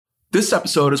This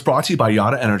episode is brought to you by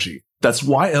Yotta Energy. That's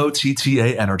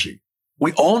YOTTA Energy.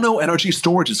 We all know energy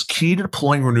storage is key to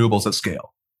deploying renewables at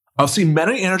scale. I've seen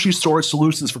many energy storage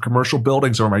solutions for commercial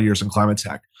buildings over my years in climate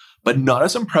tech, but not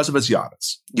as impressive as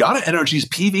Yotta's. Yotta Energy's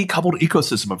PV-coupled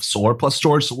ecosystem of solar plus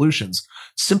storage solutions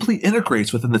simply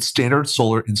integrates within the standard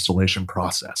solar installation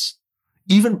process.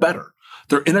 Even better,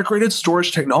 their integrated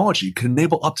storage technology can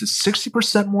enable up to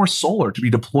 60% more solar to be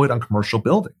deployed on commercial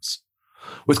buildings.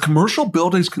 With commercial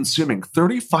buildings consuming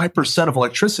 35% of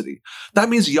electricity, that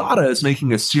means Yotta is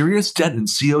making a serious dent in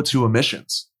CO2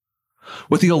 emissions.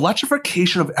 With the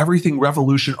electrification of everything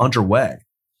revolution underway,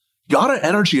 Yotta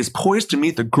Energy is poised to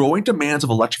meet the growing demands of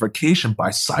electrification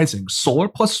by sizing solar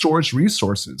plus storage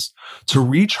resources to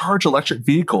recharge electric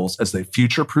vehicles as they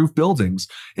future-proof buildings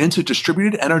into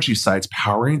distributed energy sites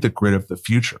powering the grid of the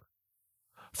future.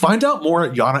 Find out more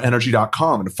at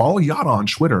yottaenergy.com and follow Yotta on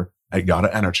Twitter at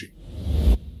Yotta Energy.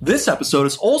 This episode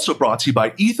is also brought to you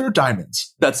by Aether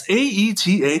Diamonds. That's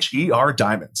AETHER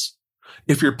Diamonds.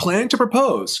 If you're planning to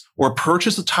propose or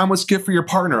purchase a timeless gift for your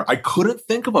partner, I couldn't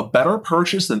think of a better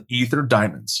purchase than Aether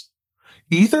Diamonds.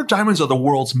 Aether Diamonds are the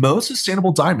world's most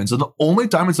sustainable diamonds and the only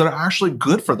diamonds that are actually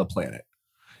good for the planet.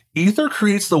 Aether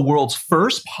creates the world's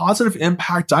first positive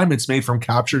impact diamonds made from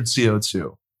captured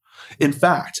CO2. In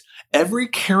fact, every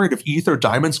carat of Aether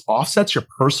Diamonds offsets your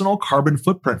personal carbon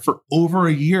footprint for over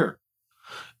a year.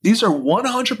 These are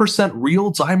 100% real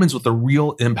diamonds with a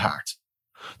real impact.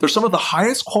 They're some of the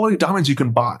highest quality diamonds you can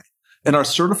buy and are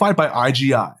certified by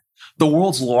IGI, the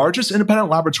world's largest independent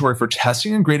laboratory for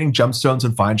testing and grading gemstones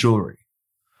and fine jewelry.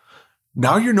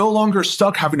 Now you're no longer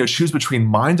stuck having to choose between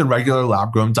mined and regular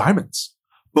lab-grown diamonds,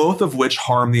 both of which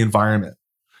harm the environment.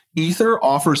 Aether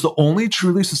offers the only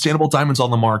truly sustainable diamonds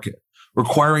on the market,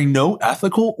 requiring no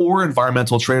ethical or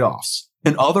environmental trade-offs.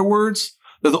 In other words,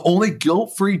 they're the only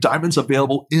guilt-free diamonds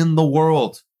available in the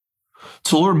world.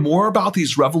 To learn more about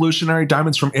these revolutionary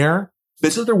diamonds from air,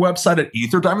 visit their website at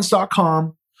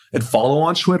aetherdiamonds.com and follow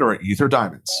on Twitter at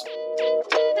aetherdiamonds.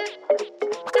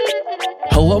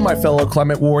 Hello, my fellow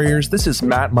climate warriors. This is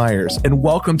Matt Myers, and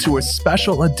welcome to a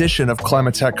special edition of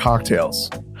Climate Tech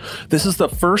Cocktails. This is the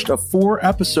first of 4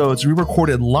 episodes we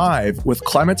recorded live with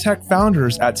Climate Tech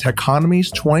founders at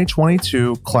Techonomy's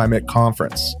 2022 Climate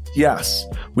Conference. Yes,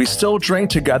 we still drank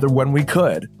together when we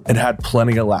could and had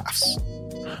plenty of laughs.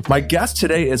 My guest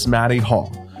today is Maddie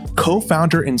Hall,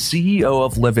 co-founder and CEO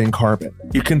of Living Carbon.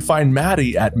 You can find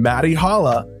Maddie at Maddie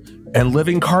Holla and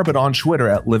Living Carbon on Twitter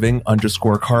at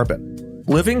living_carbon.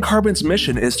 Living Carbon's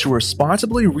mission is to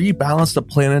responsibly rebalance the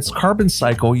planet's carbon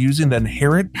cycle using the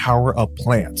inherent power of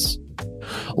plants.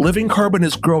 Living Carbon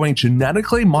is growing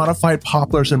genetically modified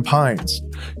poplars and pines,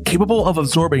 capable of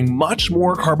absorbing much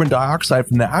more carbon dioxide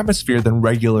from the atmosphere than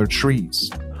regular trees.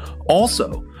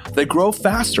 Also, they grow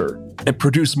faster and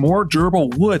produce more durable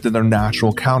wood than their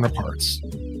natural counterparts.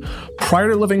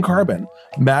 Prior to Living Carbon,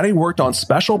 Maddie worked on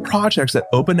special projects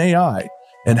at OpenAI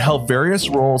and held various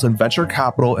roles in venture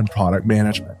capital and product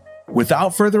management.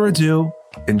 Without further ado,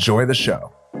 enjoy the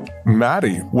show.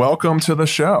 Maddie, welcome to the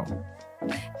show.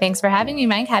 Thanks for having me,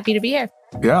 Mike. Happy to be here.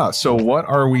 Yeah, so what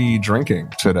are we drinking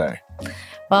today?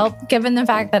 Well, given the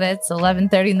fact that it's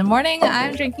 11:30 in the morning,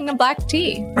 I'm drinking a black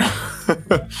tea.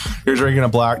 You're drinking a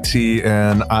black tea,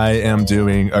 and I am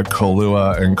doing a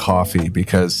Kahlua and coffee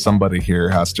because somebody here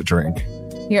has to drink.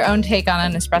 Your own take on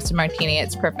an espresso martini.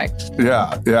 It's perfect.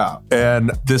 Yeah.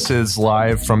 And this is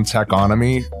live from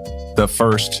Techonomy, the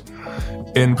first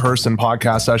in-person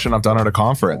podcast session I've done at a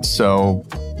conference. So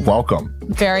welcome.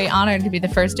 Very honored to be the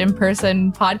first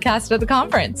in-person podcast at the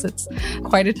conference. It's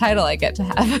quite a title I get to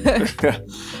have.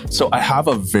 So I have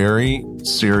a very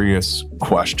serious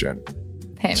question.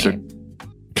 To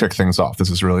kick things off. This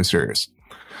is really serious.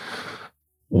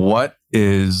 What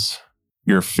is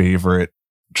your favorite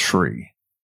tree?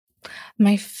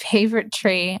 My favorite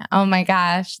tree? Oh my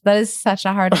gosh, that is such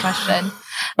a hard question.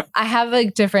 I have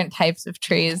like different types of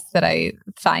trees that I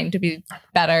find to be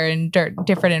better in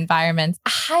different environments.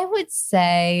 I would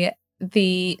say so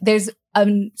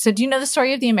do you know the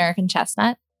story of the American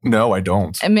chestnut? No, I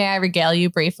don't. May I regale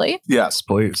you briefly? Yes,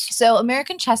 please. So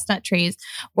American chestnut trees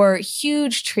were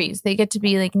huge trees. They get to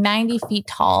be like 90 feet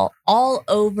tall all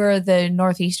over the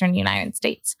northeastern United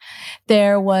States.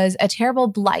 There was a terrible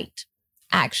blight,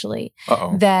 actually,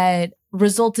 that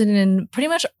resulted in pretty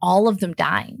much all of them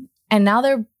dying. And now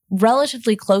they're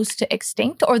relatively close to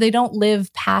extinct, or they don't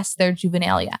live past their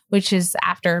juvenilia, which is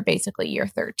after basically year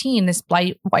 13, this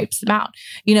blight wipes them out.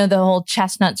 You know, the whole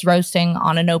chestnuts roasting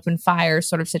on an open fire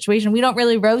sort of situation. We don't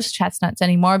really roast chestnuts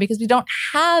anymore because we don't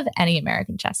have any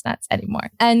American chestnuts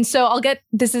anymore. And so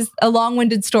this is a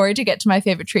long-winded story to get to my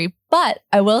favorite tree, But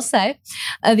I will say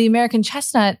the American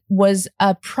chestnut was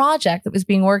a project that was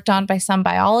being worked on by some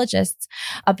biologists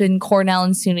up in Cornell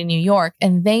and SUNY New York.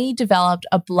 And they developed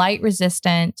a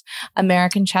blight-resistant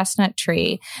American chestnut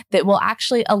tree that will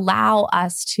actually allow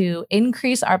us to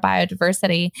increase our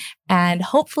biodiversity and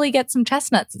hopefully get some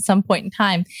chestnuts at some point in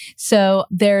time. So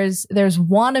there's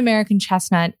one American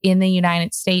chestnut in the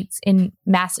United States in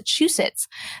Massachusetts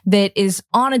that is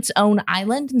on its own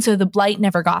island. And so the blight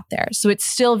never got there. So it's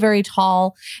still very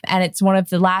tall. And it's one of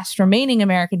the last remaining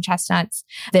American chestnuts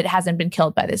that hasn't been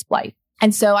killed by this blight.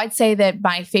 And so I'd say that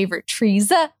my favorite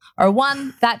trees are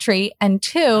one, that tree, and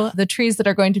two, the trees that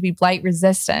are going to be blight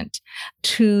resistant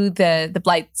to the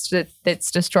blight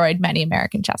that's destroyed many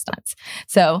American chestnuts.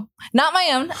 So not my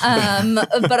own,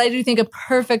 but I do think a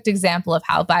perfect example of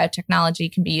how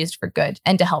biotechnology can be used for good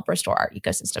and to help restore our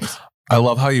ecosystems. I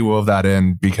love how you wove that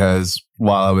in, because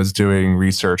while I was doing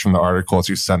research from the articles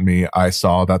you sent me, I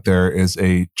saw that there is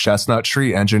a chestnut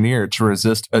tree engineered to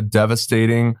resist a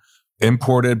devastating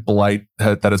imported blight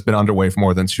that has been underway for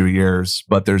more than 2 years,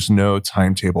 but there's no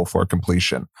timetable for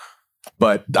completion.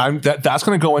 But that's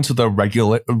going to go into the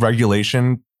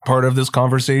regulation part of this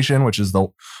conversation, which is the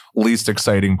least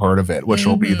exciting part of it, which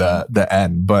will be the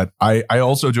end. But I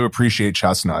also do appreciate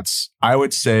chestnuts. I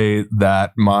would say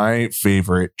that my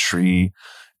favorite tree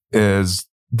is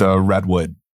the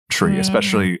redwood tree,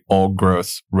 especially old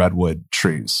growth redwood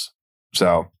trees.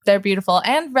 So they're beautiful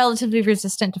and relatively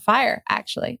resistant to fire,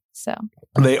 actually. So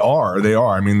they are.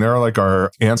 I mean, they're like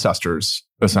our ancestors,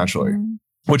 essentially.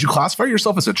 Would you classify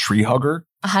yourself as a tree hugger?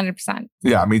 100%.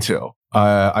 Yeah, me too.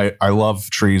 I love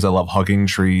trees. I love hugging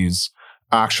trees.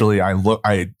 Actually,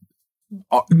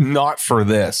 not for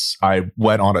this. I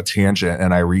went on a tangent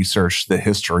and I researched the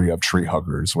history of tree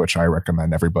huggers, which I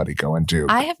recommend everybody go and do.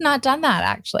 I have not done that,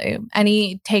 actually.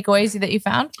 Any takeaways that you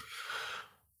found?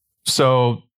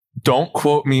 So don't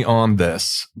quote me on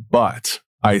this, but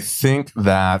I think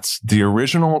that the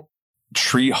original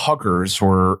tree huggers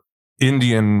were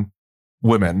Indian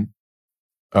women,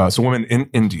 so women in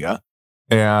India,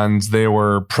 and they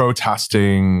were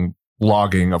protesting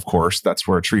logging, of course. That's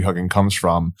where tree hugging comes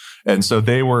from. And so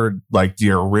they were like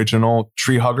the original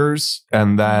tree huggers.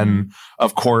 And then,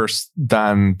 of course,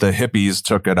 then the hippies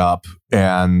took it up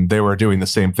and they were doing the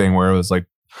same thing where it was like,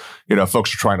 you know,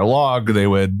 folks are trying to log, they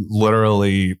would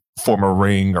literally form a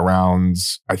ring around,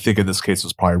 I think in this case it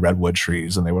was probably redwood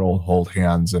trees, and they would all hold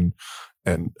hands and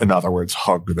in other words,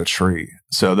 hug the tree.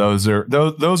 So those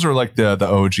are like the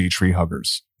OG tree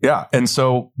huggers. Yeah. And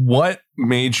so what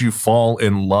made you fall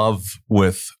in love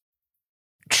with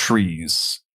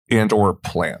trees and or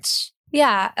plants?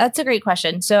 Yeah, that's a great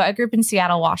question. So I grew up in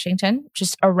Seattle, Washington,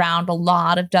 just around a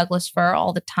lot of Douglas fir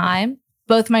all the time.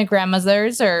 Both my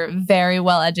grandmothers are very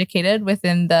well educated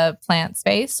within the plant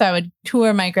space. So I would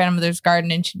tour my grandmother's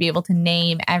garden and she'd be able to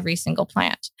name every single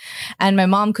plant. And my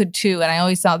mom could too. And I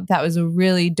always thought that was a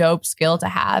really dope skill to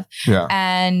have. Yeah.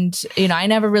 And, you know, I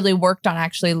never really worked on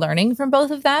actually learning from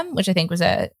both of them, which I think was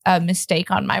a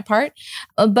mistake on my part.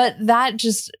 But that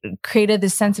just created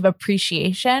this sense of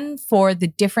appreciation for the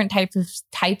different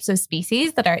types of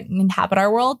species that inhabit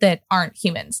our world that aren't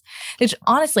humans, which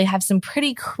honestly have some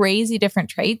pretty crazy different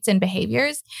traits and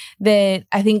behaviors that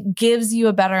I think gives you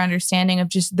a better understanding of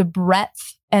just the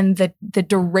breadth and the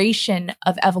duration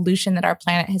of evolution that our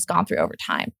planet has gone through over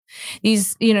time.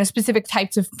 These, you know, specific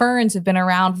types of ferns have been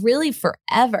around really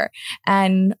forever.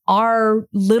 And our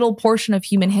little portion of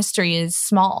human history is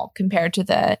small compared to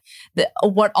the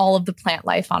what all of the plant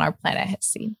life on our planet has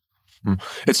seen.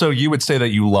 And so you would say that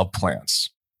you love plants?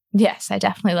 Yes, I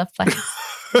definitely love plants.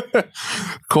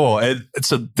 Cool. And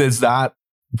so is that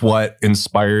what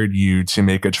inspired you to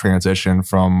make a transition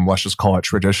from, let's just call it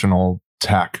traditional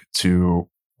tech, to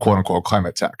quote unquote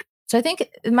climate tech? So I think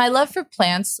my love for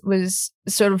plants was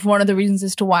sort of one of the reasons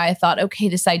as to why I thought, okay,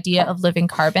 this idea of living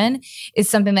carbon is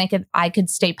something that I could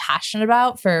stay passionate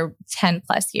about for 10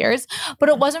 plus years, but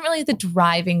it wasn't really the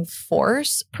driving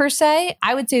force per se.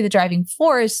 I would say the driving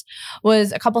force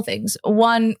was a couple things.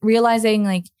 One, realizing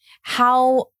like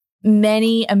how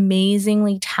many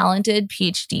amazingly talented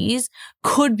PhDs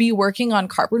could be working on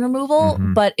carbon removal,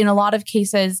 but in a lot of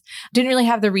cases didn't really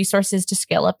have the resources to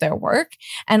scale up their work.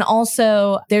 And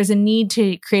also there's a need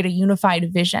to create a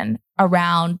unified vision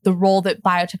around the role that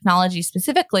biotechnology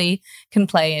specifically can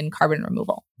play in carbon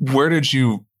removal. Where did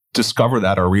you discover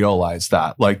that or realize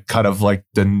that? Like kind of like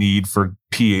the need for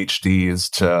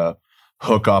PhDs to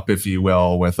hook up, if you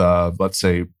will, with a, let's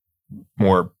say,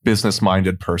 more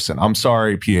business-minded person. I'm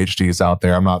sorry, PhDs out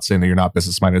there. I'm not saying that you're not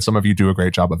business-minded. Some of you do a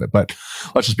great job of it, but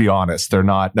let's just be honest. They're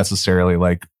not necessarily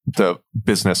like the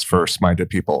business first-minded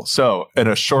people. So in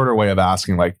a shorter way of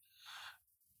asking, like,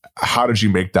 How did you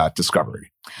make that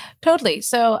discovery? Totally.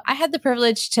 So I had the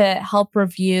privilege to help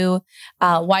review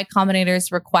Y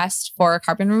Combinator's request for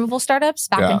carbon removal startups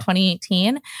back in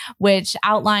 2018, which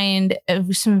outlined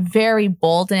some very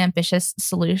bold and ambitious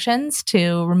solutions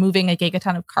to removing a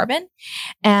gigaton of carbon.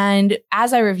 And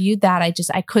as I reviewed that,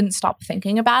 I couldn't stop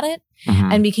thinking about it.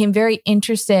 And became very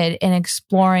interested in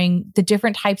exploring the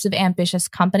different types of ambitious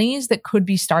companies that could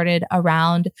be started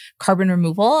around carbon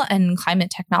removal and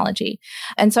climate technology.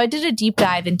 And so I did a deep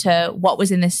dive into what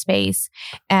was in this space.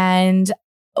 And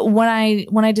when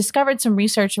I discovered some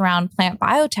research around plant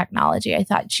biotechnology, I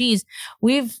thought, geez,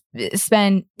 we've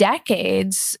spent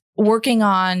decades working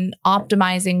on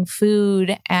optimizing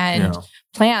food and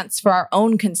plants for our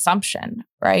own consumption,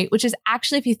 right? Which is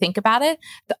actually, if you think about it,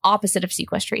 the opposite of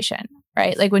sequestration,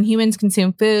 right? Like when humans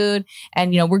consume food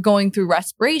and, we're going through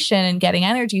respiration and getting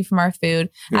energy from our food,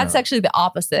 that's actually the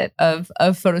opposite of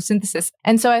photosynthesis.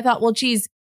 And so I thought, well, geez,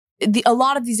 a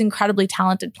lot of these incredibly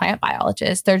talented plant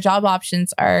biologists, their job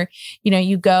options are,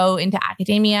 you go into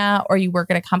academia or you work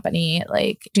at a company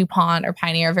like DuPont or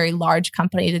Pioneer, a very large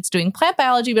company that's doing plant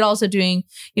biology, but also doing,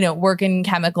 work in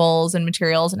chemicals and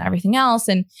materials and everything else.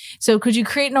 And so could you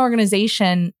create an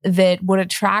organization that would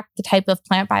attract the type of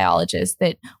plant biologists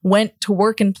that went to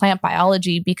work in plant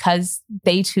biology because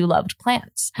they too loved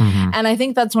plants? And I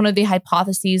think that's one of the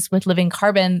hypotheses with Living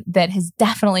Carbon that has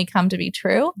definitely come to be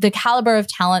true. The caliber of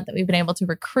talent that we've been able to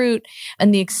recruit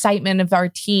and the excitement of our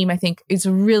team, I think, is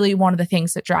really one of the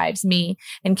things that drives me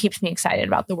and keeps me excited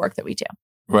about the work that we do.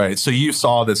 Right. So you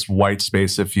saw this white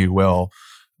space, if you will,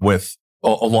 with a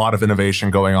lot of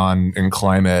innovation going on in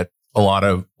climate, a lot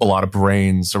of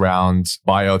brains around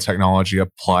biotechnology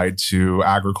applied to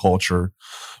agriculture,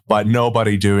 but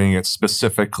nobody doing it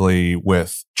specifically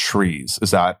with trees.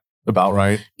 Is that about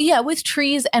right? Yeah, with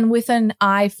trees and with an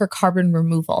eye for carbon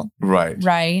removal. Right.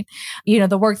 Right.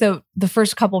 The work that the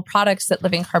first couple of products that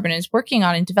Living Carbon is working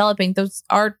on and developing, those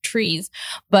are trees,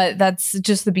 but that's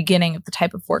just the beginning of the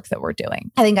type of work that we're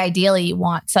doing. I think ideally you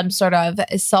want some sort of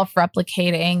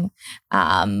self-replicating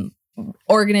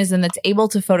organism that's able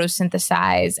to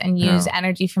photosynthesize and use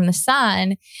energy from the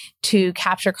sun to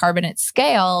capture carbon at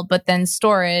scale, but then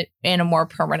store it in a more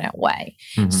permanent way.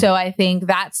 So I think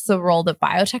that's the role that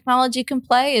biotechnology can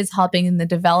play, is helping in the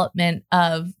development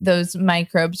of those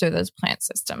microbes or those plant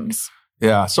systems.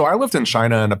 Yeah. So I lived in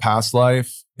China in a past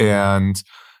life. And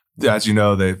as you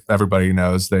know, everybody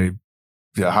knows they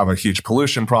have a huge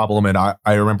pollution problem. And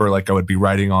I remember I would be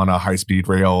riding on a high-speed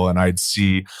rail and I'd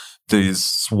see these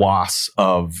swaths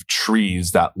of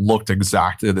trees that looked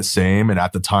exactly the same. And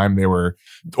at the time, they were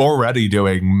already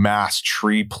doing mass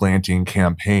tree planting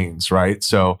campaigns, right?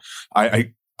 So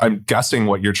I'm guessing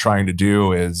what you're trying to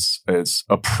do is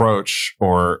approach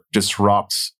or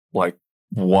disrupt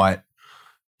what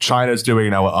China's doing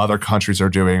now, what other countries are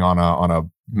doing on a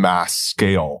mass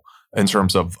scale in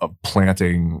terms of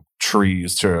planting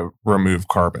trees to remove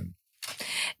carbon.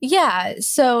 Yeah.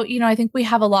 So, I think we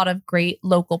have a lot of great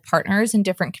local partners in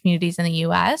different communities in the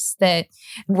US that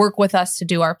work with us to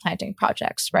do our planting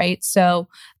projects, right? So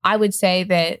I would say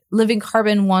that Living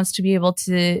Carbon wants to be able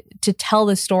to tell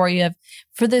the story of,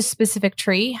 for this specific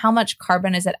tree, how much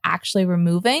carbon is it actually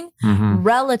removing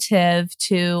relative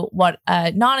to what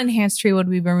a non-enhanced tree would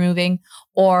be removing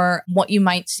or what you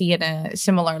might see in a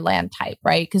similar land type,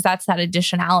 right? Because that's that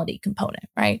additionality component,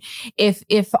 right?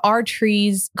 If our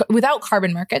trees, without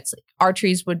carbon markets, our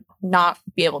trees would not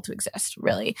be able to exist,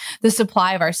 really. The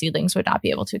supply of our seedlings would not be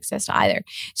able to exist either.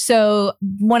 So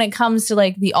when it comes to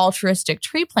the altruistic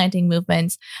tree planting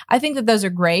movements, I think that those are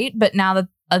great, but now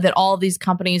that all of these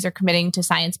companies are committing to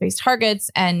science-based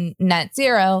targets and net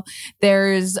zero,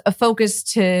 there's a focus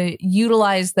to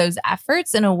utilize those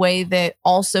efforts in a way that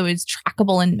also is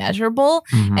trackable and measurable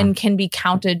and can be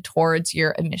counted towards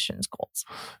your emissions goals.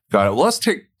 Got it. Well, let's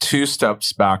take 2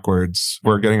 steps backwards.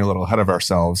 We're getting a little ahead of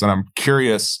ourselves. And I'm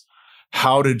curious,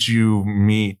 how did you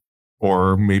meet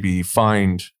or maybe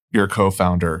find your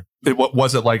co-founder?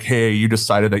 Was it hey, you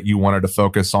decided that you wanted to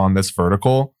focus on this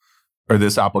vertical or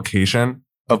this application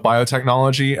of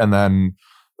biotechnology and then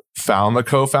found the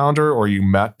co-founder, or you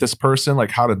met this person?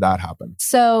 How did that happen?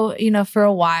 So, for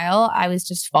a while, I was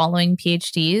just following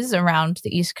PhDs around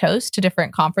the East Coast to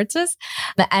different conferences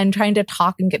and trying to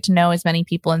talk and get to know as many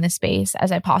people in the space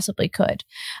as I possibly could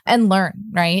and learn,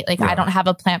 right? I don't have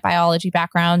a plant biology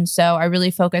background, so I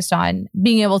really focused on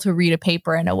being able to read a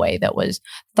paper in a way that was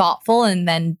thoughtful and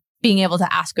then being able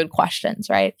to ask good questions,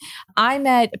 right? I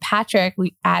met Patrick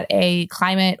at a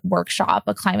climate workshop,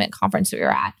 a climate conference we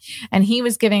were at, and he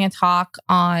was giving a talk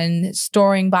on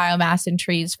storing biomass in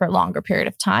trees for a longer period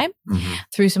of time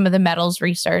through some of the metals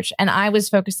research. And I was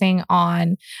focusing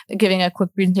on giving a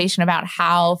quick presentation about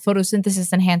how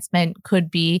photosynthesis enhancement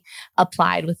could be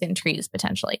applied within trees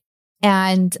potentially.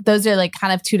 And those are like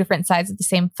kind of two different sides of the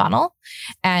same funnel.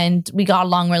 And we got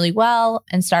along really well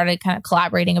and started kind of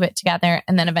collaborating a bit together.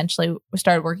 And then eventually we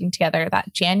started working together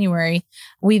that January.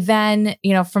 We then,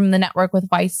 from the network with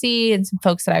YC and some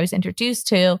folks that I was introduced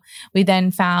to, we then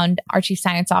found our chief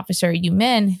science officer, Yu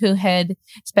Min, who had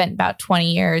spent about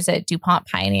 20 years at DuPont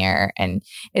Pioneer and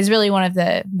is really one of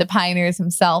the pioneers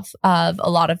himself of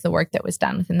a lot of the work that was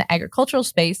done within the agricultural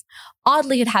space.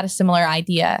 Oddly, had a similar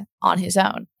idea on his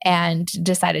own and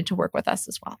decided to work with us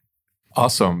as well.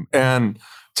 Awesome. And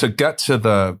to get to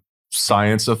the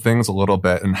science of things a little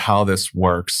bit and how this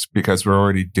works, because we're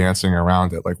already dancing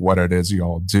around it, like what it is you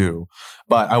all do.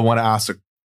 But I want to ask a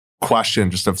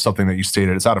question just of something that you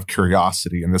stated. It's out of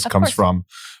curiosity, and this comes from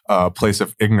a place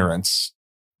of ignorance.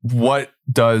 What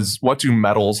do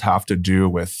metals have to do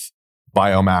with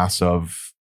biomass of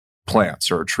plants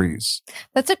or trees?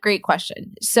 That's a great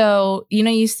question. So,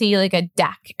 you see like a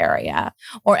deck area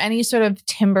or any sort of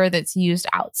timber that's used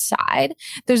outside.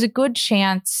 There's a good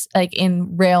chance, like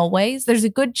in railways, there's a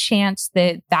good chance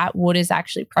that wood is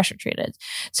actually pressure treated.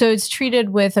 So it's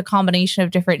treated with a combination of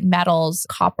different metals,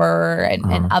 copper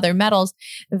and other metals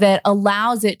that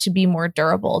allows it to be more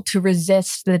durable, to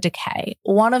resist the decay.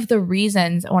 One of the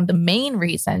main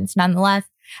reasons, nonetheless,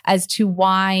 as to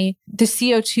why the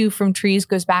CO2 from trees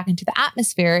goes back into the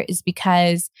atmosphere is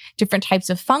because different types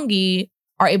of fungi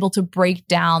are able to break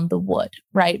down the wood,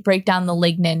 right? Break down the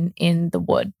lignin in the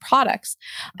wood products.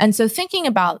 And so thinking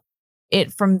about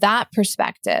it from that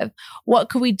perspective, what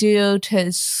could we do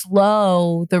to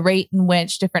slow the rate in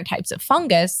which different types of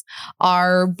fungus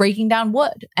are breaking down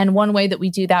wood? And one way that we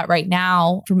do that right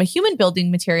now from a human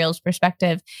building materials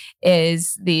perspective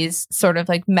is these sort of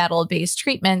like metal-based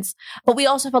treatments, but we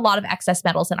also have a lot of excess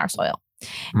metals in our soil.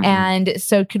 And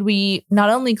so could we not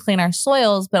only clean our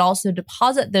soils, but also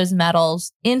deposit those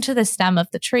metals into the stem of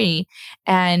the tree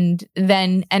and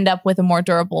then end up with a more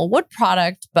durable wood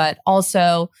product, but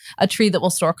also a tree that will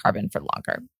store carbon for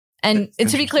longer. And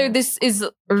to be clear, this is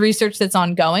research that's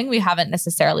ongoing. We haven't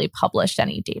necessarily published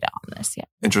any data on this yet.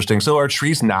 Interesting. So are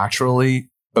trees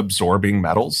naturally absorbing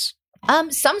metals?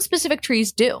 Some specific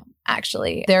trees do,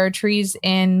 actually. There are trees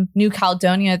in New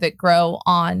Caledonia that grow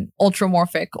on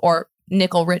ultramorphic or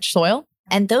nickel-rich soil.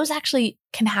 And those actually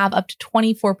can have up to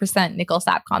 24% nickel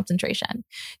sap concentration.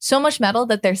 So much metal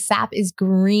that their sap is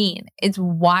green. It's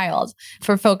wild.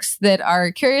 For folks that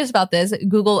are curious about this,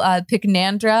 Google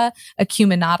Pycnandra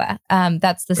acuminata.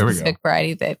 That's the specific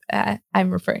variety that I'm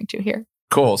referring to here.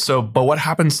 Cool. So, but what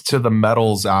happens to the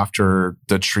metals after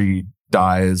the tree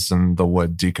dies and the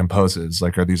wood decomposes?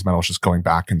 Like, are these metals just going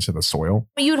back into the soil?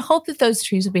 You would hope that those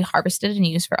trees would be harvested and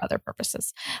used for other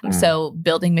purposes. So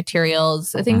building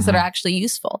materials, things that are actually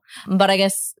useful. But I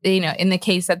guess, in the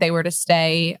case that they were to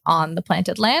stay on the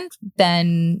planted land,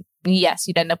 then yes,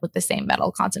 you'd end up with the same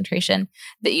metal concentration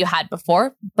that you had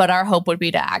before. But our hope would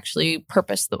be to actually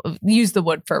use the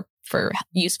wood for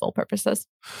useful purposes.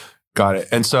 Got it.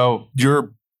 And so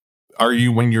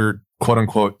when you're quote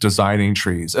unquote designing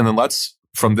trees, and then let's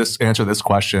from this answer this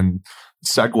question,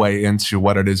 segue into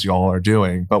what it is y'all are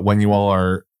doing. But when you all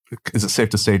are, is it safe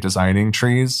to say designing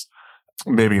trees?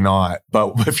 Maybe not.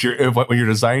 But when you're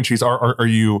designing trees, are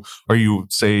you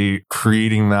say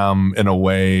creating them in a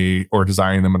way or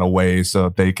designing them in a way so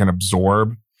that they can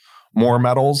absorb more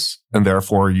metals, and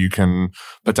therefore you can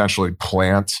potentially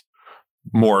plant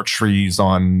more trees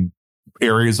on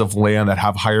areas of land that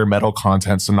have higher metal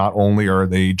content? So not only are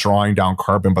they drawing down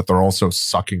carbon, but they're also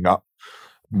sucking up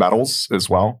metals as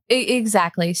well?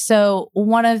 Exactly. So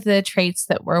one of the traits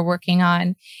that we're working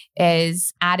on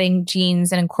is adding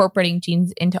genes and incorporating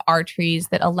genes into our trees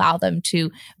that allow them to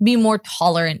be more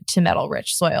tolerant to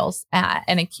metal-rich soils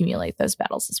and accumulate those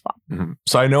metals as well.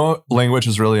 So I know language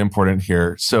is really important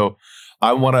here. So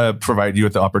I want to provide you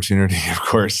with the opportunity, of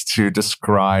course, to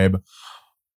describe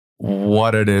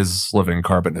what it is living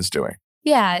carbon is doing.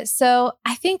 Yeah. So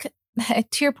I think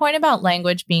to your point about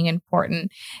language being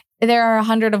important, there are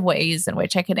 100 of ways in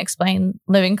which I can explain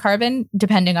living carbon,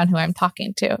 depending on who I'm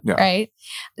talking to, right?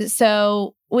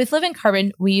 So with living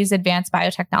carbon, we use advanced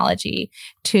biotechnology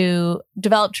to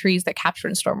develop trees that capture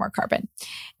and store more carbon.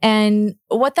 And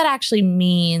what that actually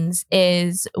means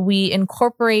is we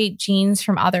incorporate genes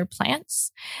from other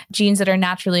plants, genes that are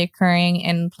naturally occurring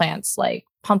in plants like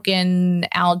pumpkin,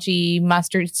 algae,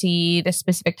 mustard seed, a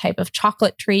specific type of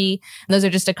chocolate tree. And those are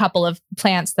just a couple of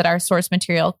plants that our source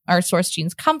material, our source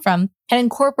genes come from, and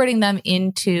incorporating them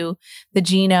into the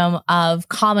genome of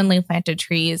commonly planted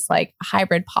trees like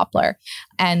hybrid poplar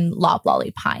and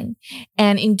loblolly pine.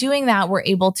 And in doing that, we're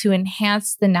able to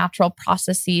enhance the natural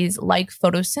processes like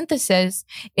photosynthesis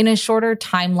in a shorter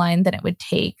timeline than it would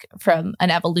take from an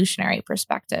evolutionary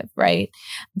perspective, right?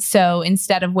 So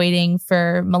instead of waiting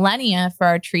for millennia for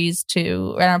our trees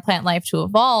to, and our plant life to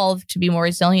evolve to be more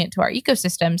resilient to our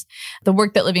ecosystems, the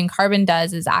work that Living Carbon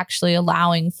does is actually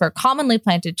allowing for commonly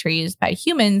planted trees by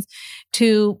humans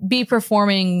to be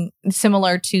performing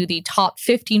similar to the top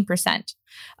 15%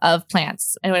 of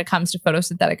plants. And when it comes to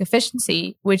photosynthetic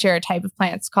efficiency, which are a type of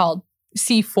plants called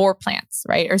C4 plants,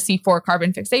 right? Or C4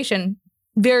 carbon fixation,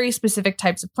 very specific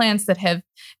types of plants that have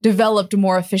developed a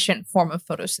more efficient form of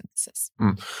photosynthesis.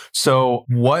 So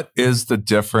what is the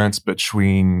difference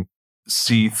between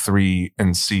C3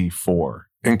 and C4?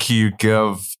 And can you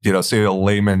give, say a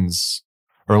layman's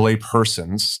or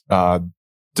layperson's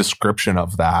description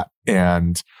of that,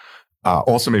 and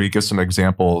also maybe give some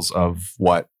examples of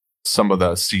what some of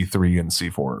the C3 and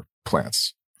C4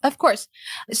 plants? Of course.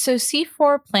 So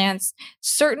C4 plants,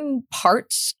 certain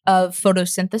parts of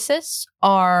photosynthesis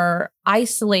are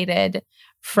isolated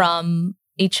from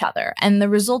each other. And the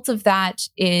result of that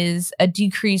is a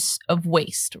decrease of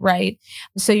waste, right?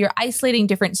 So you're isolating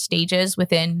different stages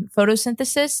within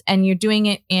photosynthesis, and you're doing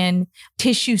it in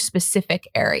tissue specific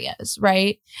areas,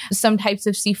 right? Some types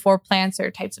of C4 plants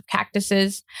are types of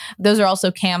cactuses. Those are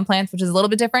also CAM plants, which is a little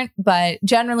bit different, but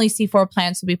generally C4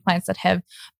 plants will be plants that have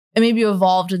maybe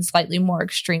evolved in slightly more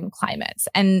extreme climates.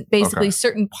 And basically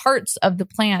certain parts of the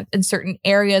plant and certain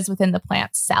areas within the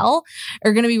plant cell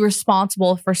are going to be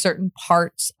responsible for certain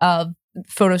parts of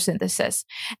photosynthesis.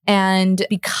 And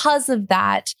because of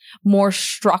that more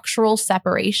structural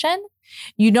separation,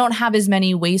 you don't have as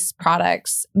many waste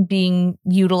products being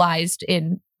utilized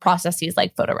in processes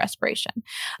like photorespiration.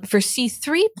 For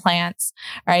C3 plants,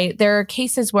 right, there are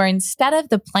cases where instead of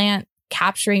the plant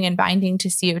capturing and binding to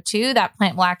CO2, that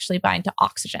plant will actually bind to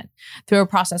oxygen through a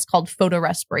process called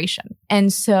photorespiration.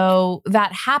 And so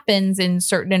that happens in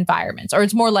certain environments, or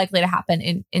it's more likely to happen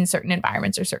in certain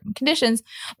environments or certain conditions,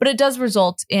 but it does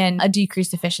result in a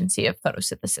decreased efficiency of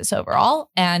photosynthesis overall,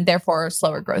 and therefore a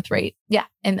slower growth rate,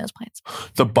 in those plants.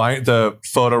 The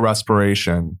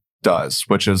photorespiration does,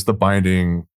 which is the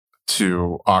binding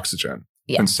to oxygen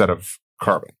instead of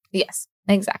carbon. Yes,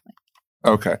 exactly.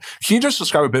 Okay. Can you just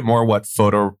describe a bit more what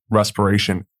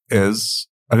photorespiration is?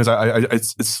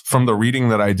 Because it's from the reading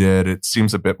that I did, it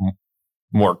seems a bit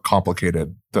more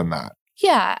complicated than that.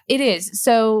 Yeah, it is.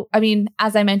 So,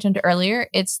 as I mentioned earlier,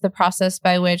 it's the process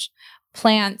by which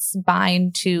plants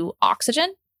bind to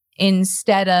oxygen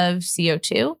instead of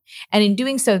CO2. And in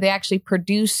doing so, they actually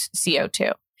produce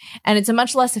CO2. And it's a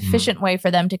much less efficient way for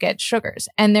them to get sugars.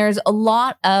 And there's a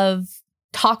lot of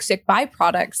toxic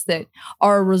byproducts that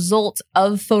are a result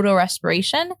of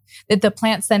photorespiration that the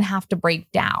plants then have to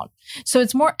break down. So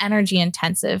it's more energy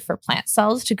intensive for plant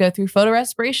cells to go through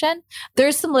photorespiration.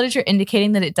 There's some literature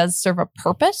indicating that it does serve a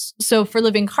purpose. So for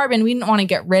Living Carbon, we didn't want to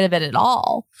get rid of it at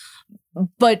all,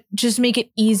 but just make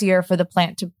it easier for the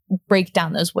plant to break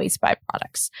down those waste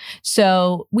byproducts.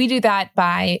 So we do that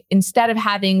by, instead of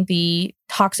having the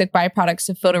toxic byproducts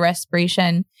of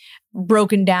photorespiration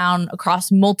broken down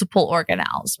across multiple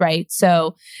organelles, right?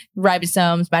 So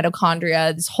ribosomes,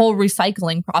 mitochondria, this whole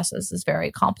recycling process is very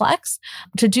complex,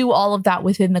 to do all of that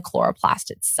within the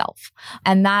chloroplast itself.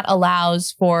 And that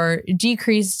allows for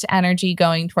decreased energy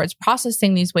going towards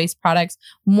processing these waste products,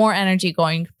 more energy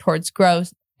going towards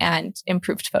growth and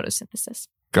improved photosynthesis.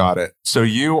 Got it. So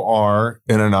you are,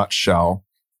 in a nutshell,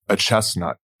 a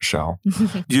chestnut shell,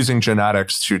 using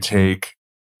genetics to take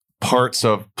parts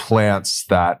of plants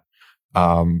that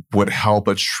would help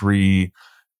a tree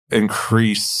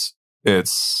increase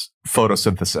its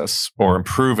photosynthesis or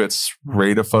improve its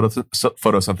rate of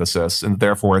photosynthesis, and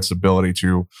therefore its ability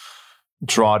to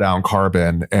draw down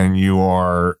carbon. And you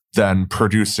are then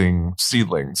producing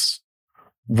seedlings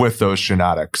with those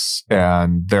genetics,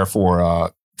 and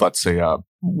therefore, let's say,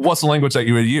 what's the language that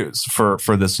you would use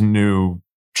for this new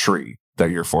tree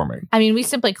that you're forming? We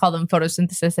simply call them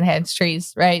photosynthesis enhanced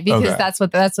trees, right? Because that's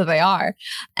what they are.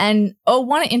 And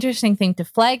one interesting thing to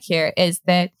flag here is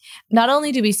that not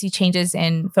only do we see changes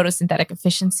in photosynthetic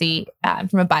efficiency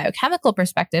from a biochemical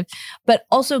perspective, but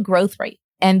also growth rate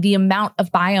and the amount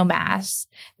of biomass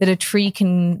that a tree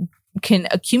can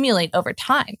accumulate over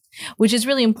time, which is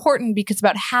really important because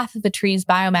about half of the tree's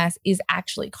biomass is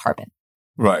actually carbon.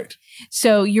 Right.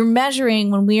 So you're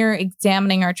measuring, when we're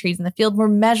examining our trees in the field, we're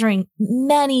measuring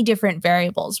many different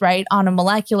variables, right? On a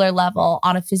molecular level,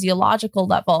 on a physiological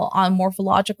level, on a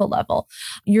morphological level.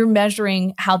 You're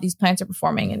measuring how these plants are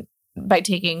performing and by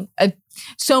taking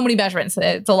so many measurements.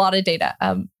 It's a lot of data.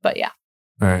 But yeah.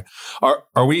 All right.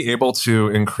 Are we able to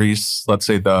increase, let's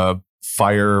say, the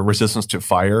fire resistance to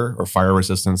fire or fire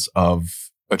resistance of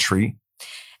a tree?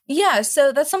 Yeah,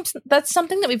 so that's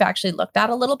something that we've actually looked at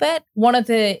a little bit. One of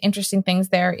the interesting things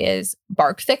there is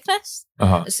bark thickness.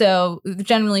 So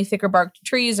generally thicker barked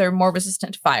trees are more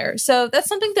resistant to fire. So that's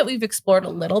something that we've explored a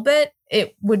little bit.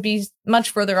 It would be much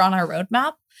further on our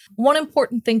roadmap. One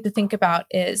important thing to think about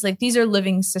is like these are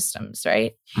living systems,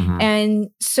 right? And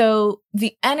so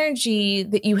the energy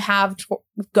that you have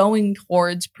going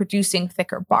towards producing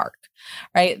thicker bark,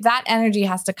 right? That energy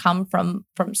has to come from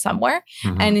somewhere.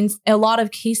 And in a lot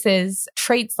of cases,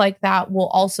 traits like that will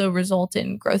also result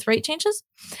in growth rate changes,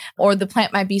 or the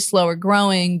plant might be slower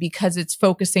growing because it's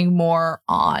focusing more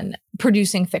on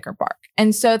producing thicker bark.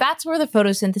 And so that's where the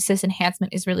photosynthesis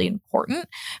enhancement is really important,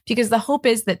 because the hope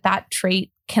is that that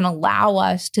trait can allow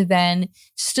us to then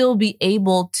still be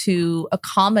able to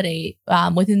accommodate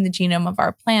within the genome of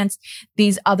our plants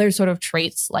these other sort of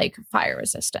traits like fire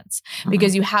resistance,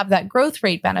 because you have that growth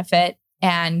rate benefit,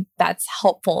 and that's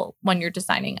helpful when you're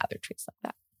designing other traits like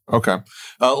that. Okay.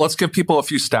 Let's give people a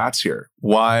few stats here.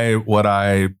 Why would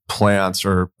I plant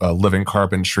a living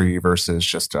carbon tree versus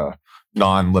just a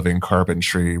non-living carbon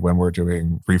tree when we're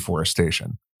doing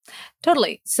reforestation?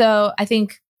 Totally. So I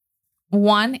think,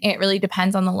 one, it really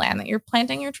depends on the land that you're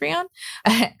planting your tree on.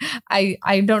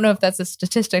 I don't know if that's a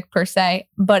statistic per se,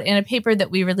 but in a paper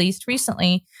that we released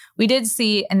recently, we did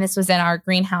see, and this was in our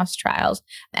greenhouse trials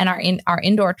and our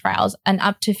indoor trials, an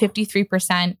up to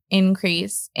 53%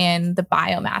 increase in the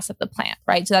biomass of the plant,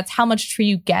 right? So that's how much tree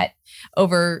you get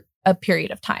over a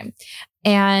period of time.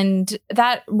 And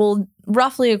that will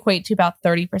roughly equate to about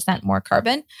 30% more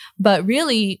carbon. But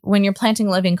really, when you're planting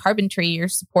a living carbon tree, you're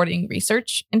supporting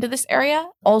research into this area.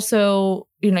 Also,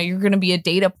 you're going to be a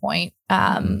data point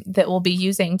that we'll be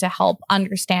using to help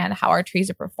understand how our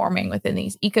trees are performing within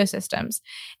these ecosystems.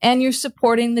 And you're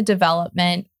supporting the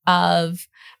development of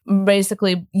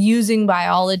basically using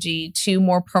biology to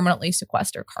more permanently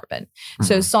sequester carbon.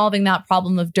 So solving that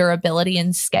problem of durability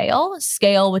and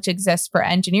scale, which exists for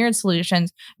engineered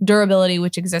solutions, durability,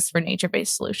 which exists for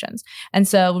nature-based solutions. And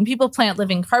so when people plant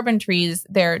living carbon trees,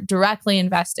 they're directly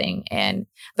investing in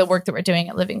the work that we're doing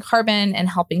at Living Carbon and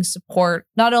helping support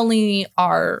not only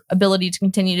our ability to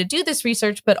continue to do this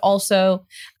research, but also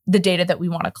the data that we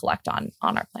want to collect on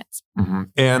our plants.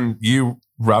 And you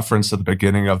referenced at the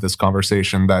beginning of this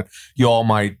conversation that you all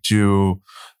might do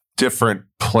different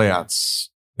plants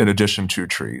in addition to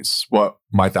trees. What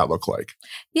might that look like?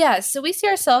 Yeah, so we see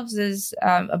ourselves as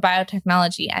a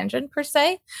biotechnology engine per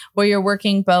se, where you're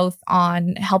working both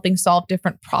on helping solve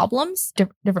different problems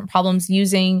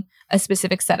using a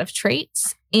specific set of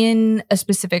traits in a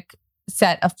specific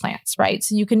set of plants, right?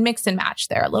 So you can mix and match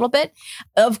there a little bit.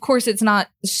 Of course, it's not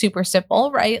super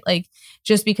simple, right? Like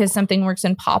just because something works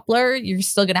in poplar, you're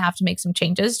still going to have to make some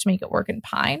changes to make it work in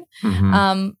pine.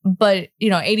 But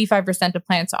 85% of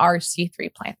plants are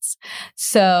C3 plants.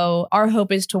 So our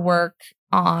hope is to work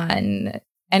on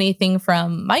anything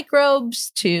from microbes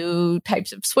to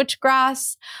types of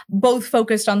switchgrass, both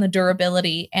focused on the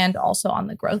durability and also on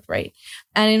the growth rate.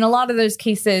 And in a lot of those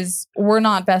cases, we're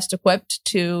not best equipped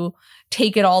to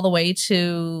take it all the way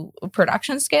to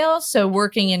production scale. So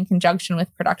working in conjunction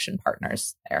with production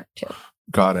partners there too.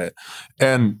 Got it.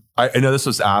 And I know this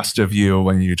was asked of you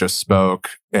when you just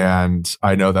spoke, and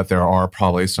I know that there are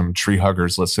probably some tree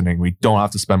huggers listening. We don't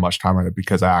have to spend much time on it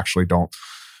because I actually don't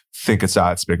think it's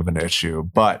that big of an issue.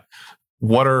 But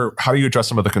how do you address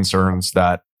some of the concerns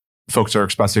that folks are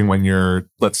expressing when you're,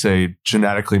 let's say,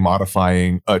 genetically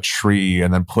modifying a tree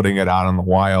and then putting it out in the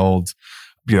wild?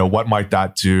 What might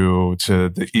that do to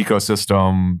the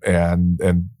ecosystem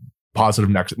and positive,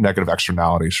 negative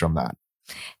externalities from that?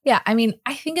 Yeah, I mean,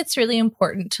 I think it's really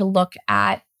important to look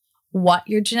at what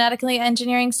you're genetically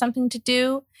engineering something to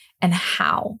do and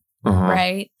how,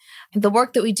 right? The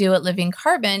work that we do at Living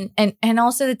Carbon, and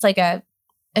also it's like a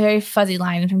very fuzzy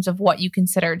line in terms of what you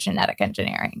consider genetic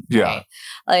engineering. Yeah. Right?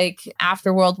 Like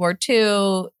after World War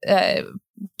II,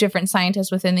 different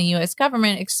scientists within the US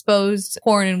government exposed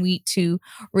corn and wheat to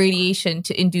radiation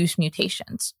to induce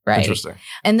mutations, right? Interesting.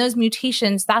 And those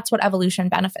mutations, that's what evolution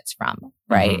benefits from,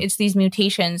 right? It's these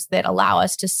mutations that allow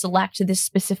us to select this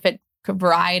specific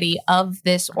variety of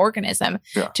this organism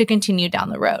to continue down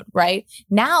the road, right?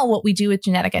 Now, what we do with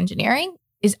genetic engineering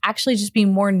is actually just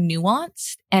being more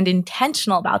nuanced and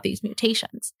intentional about these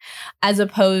mutations, as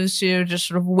opposed to just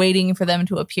sort of waiting for them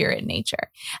to appear in nature.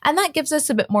 And that gives us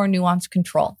a bit more nuanced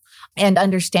control and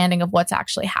understanding of what's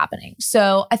actually happening.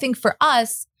 So I think for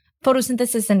us,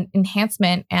 photosynthesis and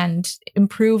enhancement and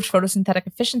improved photosynthetic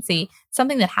efficiency,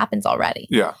 something that happens already.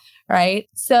 Yeah. Right.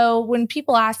 So when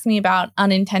people ask me about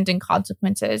unintended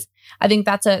consequences, I think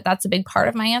that's a big part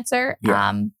of my answer.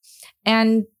 Yeah.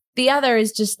 And the other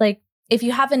is just like, if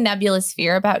you have a nebulous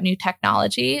fear about new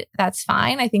technology, that's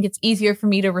fine. I think it's easier for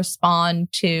me to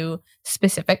respond to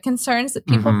specific concerns that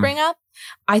people bring up.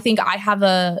 I think I have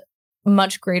a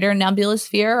much greater nebulous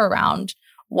fear around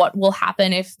what will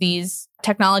happen if these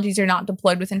technologies are not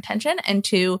deployed with intention, and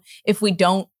two, if we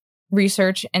don't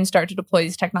research and start to deploy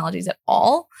these technologies at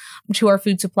all to our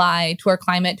food supply, to our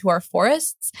climate, to our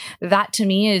forests. That to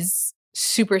me is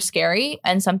super scary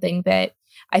and something that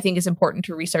I think is important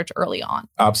to research early on.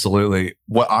 Absolutely.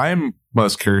 What I'm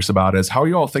most curious about is how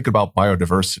you all think about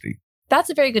biodiversity. That's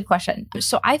a very good question.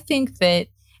 So I think that,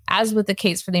 as with the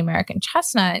case for the American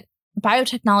chestnut,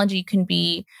 biotechnology can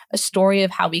be a story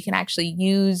of how we can actually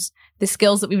use the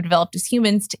skills that we've developed as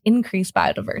humans to increase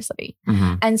biodiversity.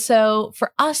 And so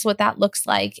for us, what that looks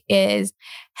like is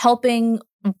helping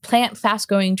plant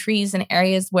fast-growing trees in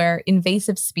areas where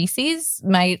invasive species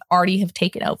might already have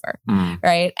taken over,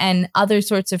 right? And other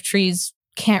sorts of trees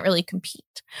can't really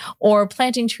compete. Or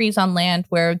planting trees on land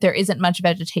where there isn't much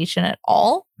vegetation at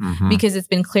all because it's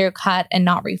been clear-cut and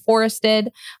not reforested,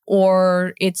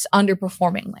 or it's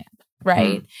underperforming land.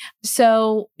 Right.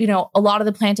 So, a lot of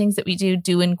the plantings that we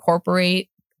do incorporate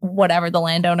whatever the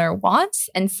landowner wants.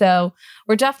 And so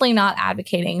we're definitely not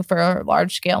advocating for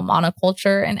large scale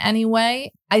monoculture in any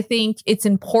way. I think it's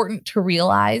important to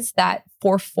realize that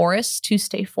for forests to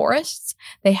stay forests,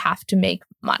 they have to make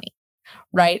money,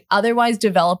 right? Otherwise,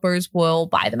 developers will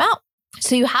buy them out.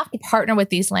 So you have to partner with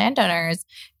these landowners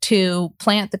to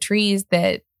plant the trees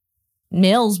that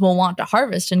mills will want to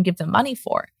harvest and give them money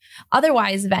for.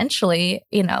 Otherwise, eventually,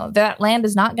 that land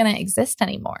is not going to exist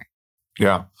anymore.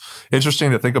 Yeah.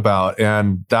 Interesting to think about.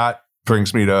 And that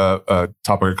brings me to a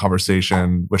topic of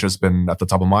conversation, which has been at the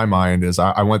top of my mind, is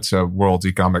I went to World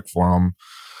Economic Forum,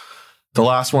 the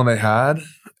last one they had.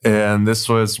 And this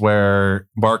was where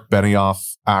Mark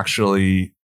Benioff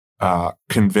actually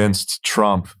convinced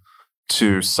Trump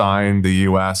to sign the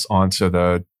U.S. onto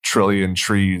the Trillion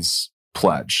Trees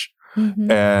pledge.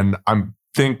 And I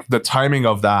think the timing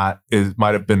of that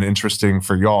might have been interesting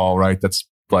for y'all, right? That's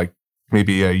like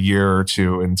maybe a year or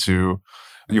two into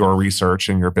your research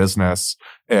and your business.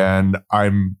 And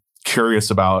I'm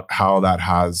curious about how that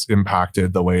has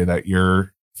impacted the way that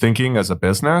you're thinking as a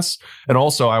business. And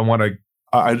also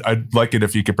I'd like it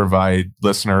if you could provide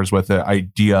listeners with an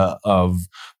idea of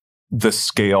the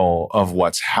scale of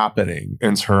what's happening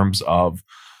in terms of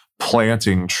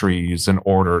planting trees in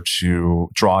order to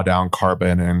draw down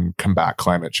carbon and combat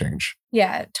climate change.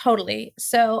 Yeah, totally.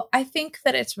 So I think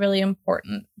that it's really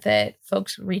important that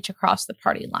folks reach across the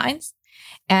party lines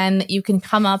and that you can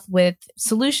come up with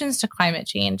solutions to climate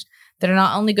change that are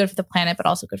not only good for the planet, but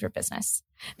also good for business.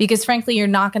 Because frankly, you're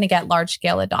not going to get large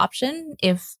scale adoption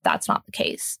if that's not the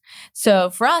case. So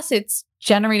for us, it's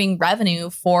generating revenue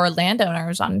for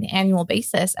landowners on an annual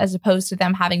basis, as opposed to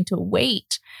them having to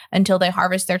wait until they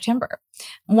harvest their timber.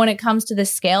 When it comes to the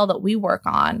scale that we work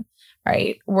on,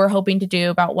 right, we're hoping to do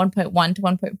about 1.1 to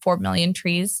 1.4 million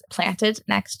trees planted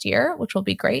next year, which will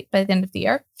be great by the end of the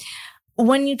year.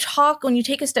 When you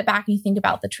take a step back and you think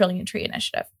about the Trillion Tree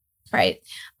Initiative, right,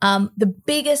 the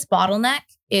biggest bottleneck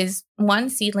is one,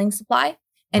 seedling supply,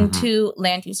 and two,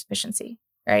 land use efficiency.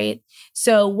 Right.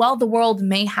 So while the world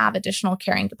may have additional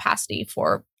carrying capacity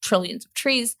for trillions of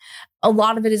trees, a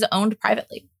lot of it is owned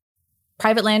privately.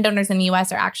 Private landowners in the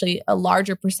US are actually a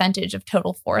larger percentage of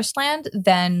total forest land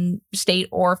than state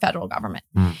or federal government.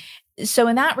 So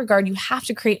in that regard, you have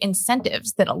to create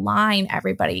incentives that align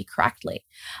everybody correctly.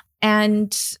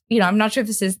 And, I'm not sure if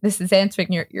this is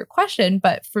answering your question,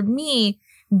 but for me,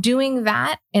 doing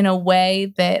that in a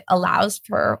way that allows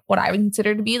for what I would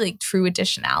consider to be like true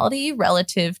additionality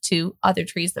relative to other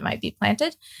trees that might be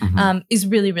planted is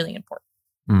really, really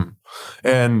important.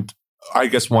 And I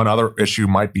guess one other issue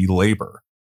might be labor.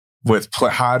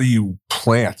 How do you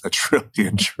plant a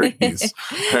trillion trees?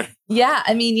 Yeah.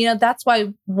 I mean, that's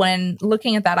why when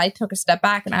looking at that, I took a step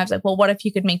back and I was like, well, what if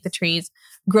you could make the trees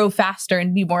grow faster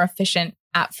and be more efficient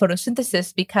at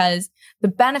photosynthesis? Because the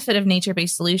benefit of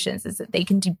nature-based solutions is that they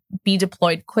can be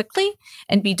deployed quickly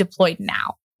and be deployed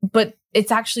now. But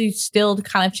it's actually still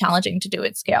kind of challenging to do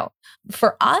at scale.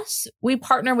 For us, we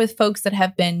partner with folks that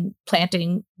have been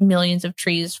planting millions of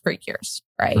trees for years,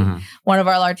 right? One of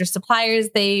our largest suppliers,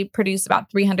 they produce about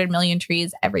 300 million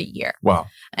trees every year. Wow.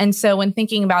 And so when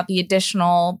thinking about the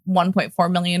additional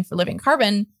 1.4 million for living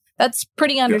carbon, that's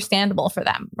pretty understandable for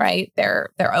them, right?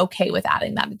 They're okay with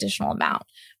adding that additional amount.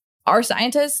 Our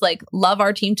scientists love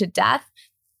our team to death.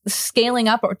 Scaling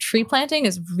up or tree planting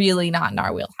is really not in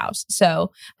our wheelhouse.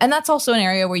 So, and that's also an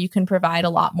area where you can provide a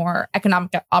lot more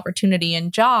economic opportunity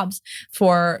and jobs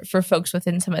for folks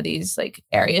within some of these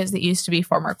areas that used to be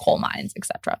former coal mines, et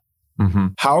cetera.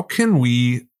 How can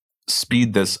we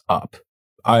speed this up?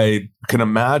 I can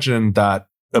imagine that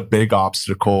a big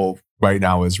obstacle right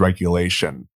now is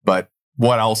regulation, but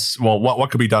what else? Well, what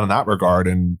could be done in that regard,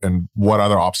 and what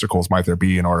other obstacles might there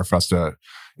be in order for us to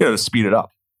speed it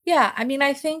up? Yeah, I mean,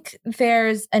 I think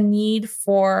there's a need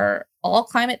for all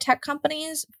climate tech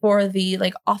companies, for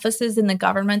the offices in the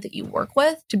government that you work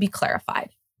with, to be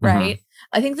clarified, right?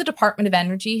 I think the Department of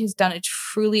Energy has done a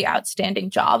truly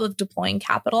outstanding job of deploying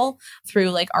capital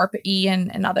through ARPA-E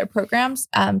and other programs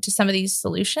to some of these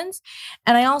solutions.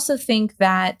 And I also think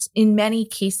that in many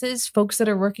cases, folks that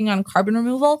are working on carbon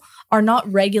removal are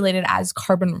not regulated as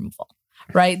carbon removal,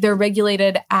 right? They're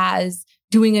regulated as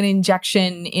doing an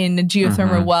injection in a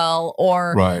geothermal well,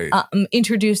 or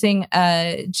introducing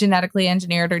a genetically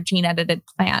engineered or gene edited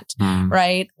plant,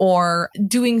 right? Or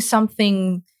doing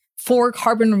something for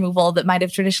carbon removal that might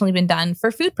have traditionally been done for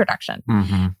food production.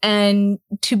 And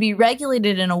to be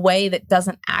regulated in a way that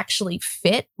doesn't actually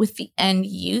fit with the end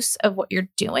use of what you're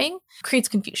doing creates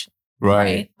confusion.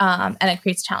 Right. And it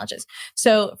creates challenges.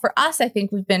 So for us, I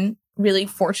think we've been really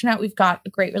fortunate. We've got a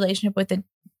great relationship with the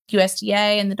USDA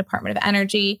and the Department of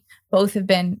Energy. Both have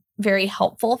been very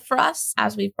helpful for us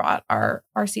as we've brought our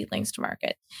seedlings to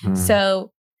market.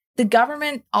 So the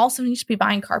government also needs to be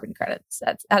buying carbon credits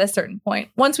at a certain point.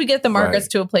 Once we get the markets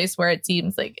to a place where it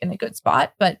seems in a good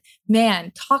spot. But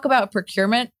man, talk about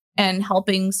procurement and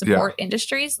helping support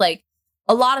industries.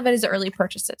 A lot of it is early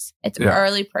purchases. It's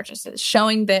early purchases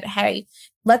showing that, hey,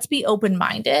 let's be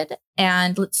open-minded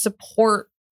and let's support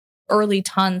early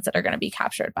tons that are going to be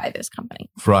captured by this company.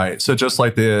 Right. So just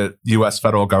like the US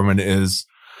federal government is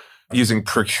using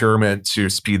procurement to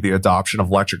speed the adoption of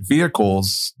electric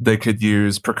vehicles, they could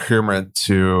use procurement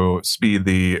to speed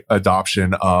the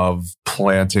adoption of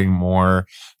planting more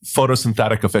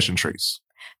photosynthetic efficient trees.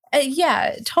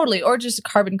 Yeah, totally. Or just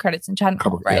carbon credits in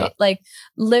general, right?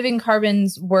 Living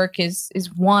Carbon's work is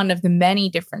one of the many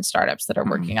different startups that are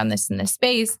working on this in this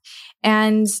space.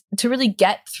 And to really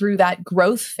get through that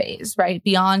growth phase, right,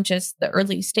 beyond just the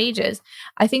early stages,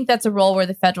 I think that's a role where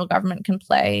the federal government can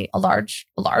play a large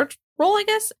role, I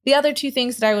guess. The other two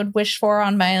things that I would wish for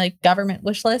on my government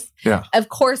wish list, of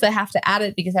course, I have to add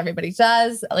it because everybody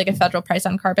does, a federal price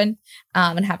on carbon,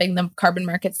 and having the carbon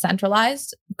markets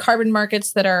centralized. Carbon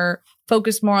markets that are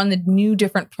focused more on the new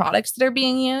different products that are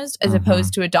being used as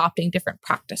opposed to adopting different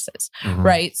practices,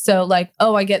 right? So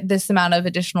I get this amount of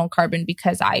additional carbon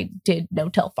because I did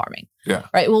no-till farming,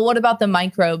 right? Well, what about the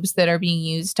microbes that are being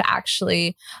used to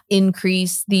actually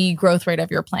increase the growth rate of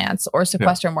your plants or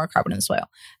sequester more carbon in the soil?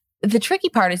 The tricky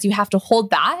part is you have to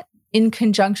hold that in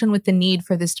conjunction with the need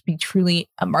for this to be truly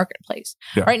a marketplace.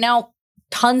 Right now,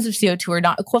 tons of CO2 are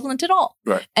not equivalent at all.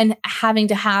 And having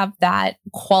to have that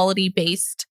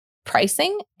quality-based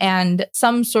pricing and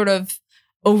some sort of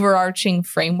overarching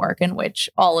framework in which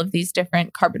all of these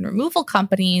different carbon removal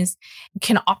companies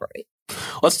can operate.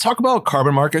 Let's talk about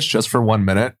carbon markets just for 1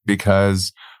 minute,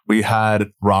 because we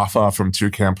had Rafa from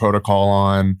Toucan Protocol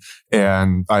on,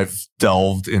 and I've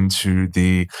delved into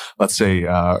the, let's say,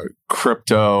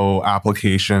 crypto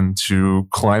application to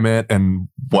climate and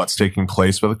what's taking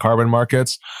place with the carbon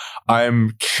markets.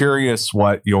 I'm curious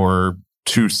what your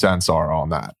 2 cents are on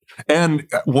that, and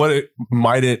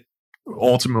might it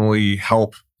ultimately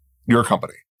help your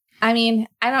company? I mean,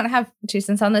 I don't have 2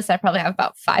 cents on this. I probably have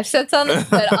about 5 cents on this,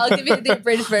 but I'll give you the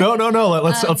abridged version. No.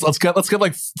 Let's get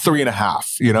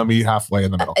 3.5. Meet halfway in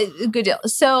the middle. Good deal.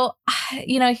 So,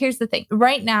 here's the thing.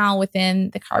 Right now, within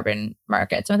the carbon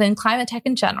markets, within climate tech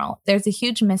in general, there's a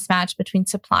huge mismatch between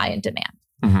supply and demand.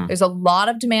 There's a lot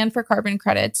of demand for carbon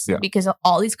credits because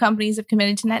all these companies have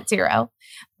committed to net zero,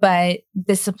 but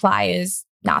the supply is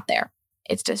not there.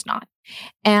 It's just not.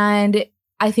 And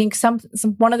I think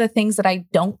one of the things that I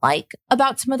don't like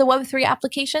about some of the Web3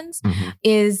 applications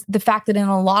is the fact that in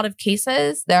a lot of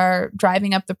cases, they're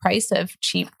driving up the price of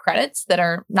cheap credits that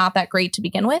are not that great to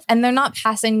begin with. And they're not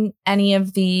passing any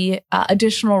of the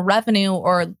additional revenue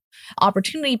or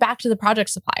opportunity back to the project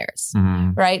suppliers,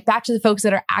 right? Back to the folks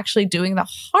that are actually doing the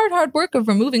hard work of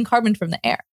removing carbon from the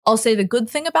air. I'll say the good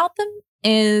thing about them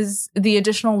is the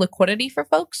additional liquidity for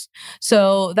folks.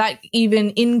 So that even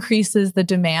increases the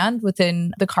demand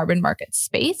within the carbon market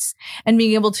space, and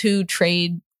being able to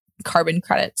trade carbon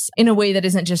credits in a way that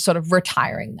isn't just sort of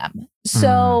retiring them.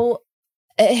 So,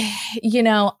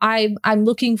 I'm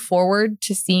looking forward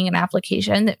to seeing an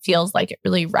application that feels like it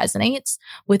really resonates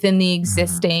within the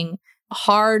existing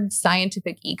hard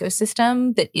scientific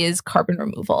ecosystem that is carbon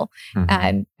removal.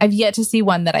 And I've yet to see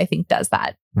one that I think does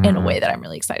that in a way that I'm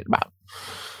really excited about.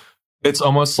 It's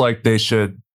almost like they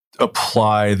should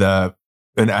apply an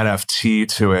NFT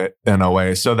to it in a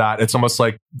way, so that it's almost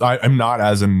like I'm not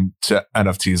as into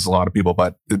NFTs as a lot of people,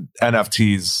 but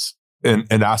NFTs in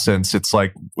essence, it's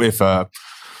like if a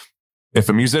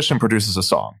musician produces a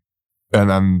song and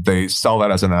then they sell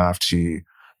that as an NFT,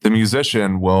 the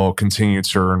musician will continue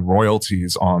to earn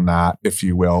royalties on that, if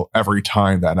you will, every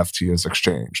time the NFT is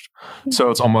exchanged.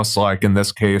 So it's almost like in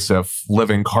this case, if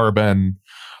Living Carbon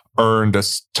earned a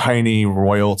tiny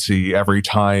royalty every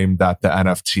time that the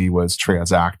NFT was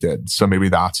transacted. So maybe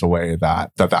that's a way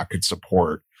that could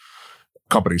support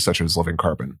companies such as Living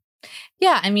Carbon.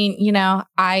 Yeah, I mean,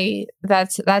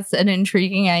 that's an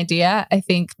intriguing idea. I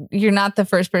think you're not the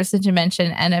first person to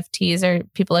mention NFTs, or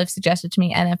people have suggested to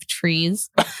me NF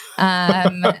trees,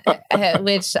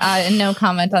 which no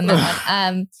comment on that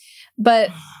one. But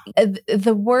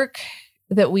the work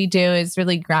that we do is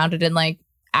really grounded in like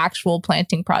actual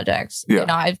planting projects. Yeah.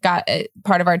 I've got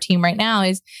part of our team right now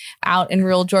is out in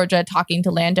rural Georgia talking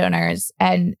to landowners,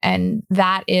 and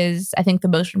that is, I think, the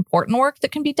most important work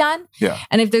that can be done. Yeah.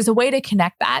 And if there's a way to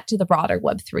connect that to the broader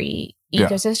Web3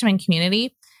 ecosystem and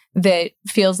community that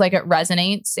feels like it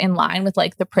resonates in line with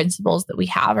like the principles that we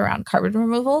have around carbon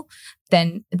removal,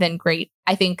 then great.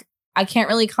 I think I can't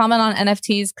really comment on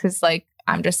NFTs because like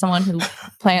I'm just someone who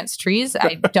plants trees.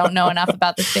 I don't know enough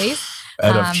about the space.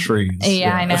 NF trees.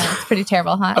 Yeah, I know. It's pretty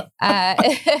terrible, huh?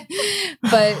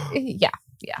 But yeah.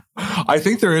 I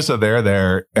think there is a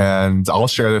there, and I'll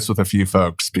share this with a few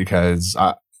folks because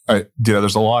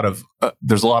there's a lot of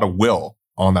will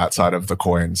on that side of the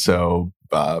coin. So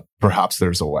perhaps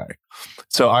there's a way.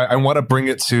 So I want to bring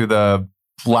it to the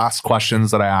last questions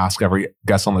that I ask every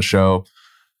guest on the show.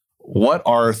 What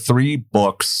are 3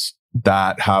 books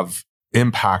that have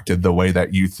impacted the way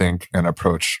that you think and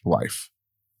approach life?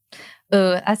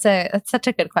 Oh, that's such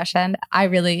a good question. I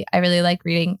really like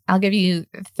reading. I'll give you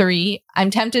 3.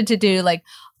 I'm tempted to do like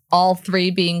all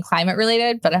 3 being climate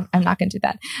related, but I'm not going to do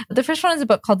that. The first one is a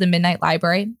book called The Midnight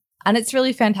Library, and it's a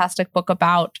really fantastic book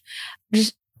about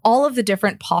just all of the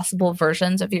different possible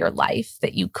versions of your life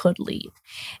that you could lead.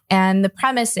 And the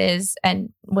premise is, and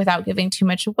without giving too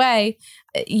much away,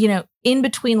 in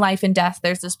between life and death,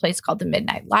 there's this place called the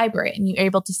Midnight Library, and you're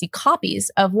able to see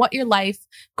copies of what your life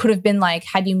could have been like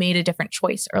had you made a different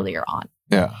choice earlier on.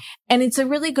 Yeah. And it's a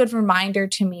really good reminder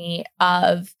to me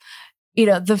of,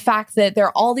 the fact that there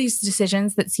are all these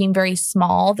decisions that seem very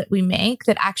small that we make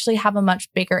that actually have a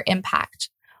much bigger impact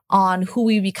on who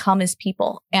we become as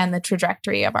people and the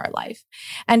trajectory of our life.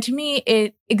 And to me,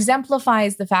 it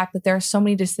exemplifies the fact that there are so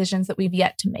many decisions that we've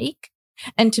yet to make,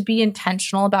 and to be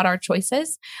intentional about our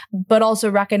choices, but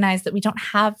also recognize that we don't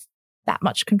have that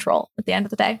much control at the end of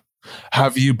the day.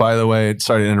 Have you, by the way,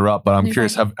 sorry to interrupt, but I'm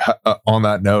curious, on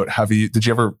that note, did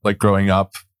you ever, like growing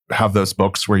up, have those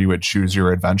books where you would choose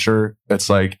your adventure? It's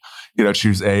like,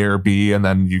 choose A or B, and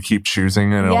then you keep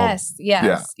choosing. And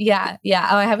Yeah.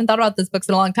 Oh, I haven't thought about those books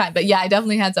in a long time, but yeah, I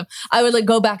definitely had some. I would like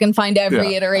go back and find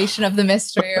every iteration of the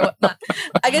mystery or whatnot.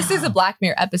 I guess there's a Black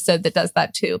Mirror episode that does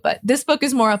that too, but this book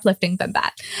is more uplifting than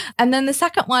that. And then the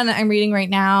second one I'm reading right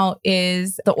now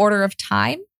is The Order of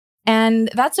Time. And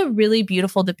that's a really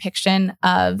beautiful depiction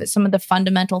of some of the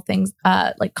fundamental things,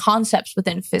 like concepts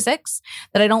within physics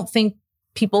that I don't think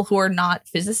people who are not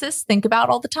physicists think about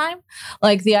all the time.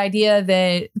 Like the idea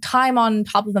that time on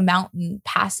top of a mountain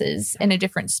passes in a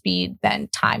different speed than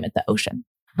time at the ocean,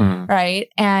 right?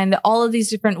 And all of these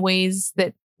different ways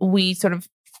that we sort of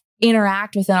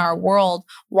interact within our world,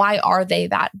 why are they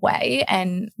that way?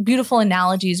 And beautiful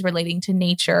analogies relating to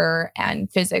nature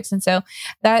and physics. And so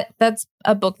that's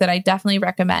a book that I definitely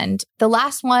recommend. The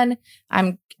last one,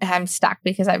 I'm stuck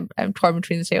because I'm torn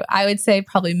between the two. I would say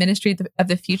probably Ministry of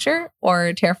the Future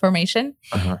or Terraformation.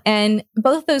 And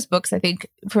both those books, I think,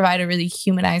 provide a really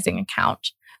humanizing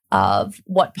account of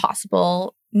what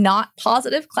possible not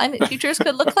positive climate futures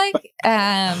could look like.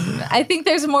 I think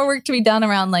there's more work to be done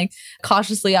around like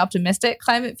cautiously optimistic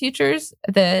climate futures.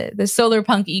 The solar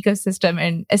punk ecosystem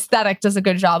and aesthetic does a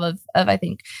good job of I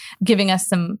think giving us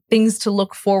some things to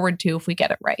look forward to if we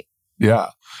get it right. Yeah.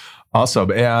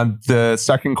 Awesome. And the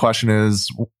second question is,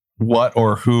 what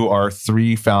or who are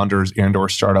 3 founders and or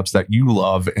startups that you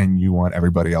love and you want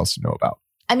everybody else to know about?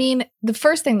 I mean, the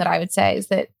first thing that I would say is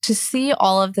that to see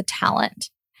all of the talent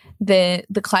that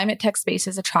the climate tech space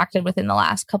has attracted within the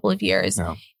last couple of years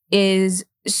is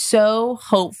so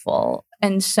hopeful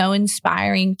and so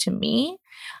inspiring to me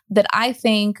that I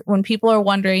think when people are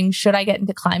wondering, should I get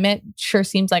into climate? Sure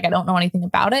seems like I don't know anything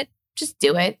about it. Just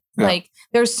do it. Yeah. Like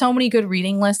there's so many good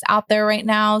reading lists out there right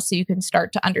now. So you can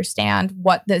start to understand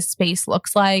what this space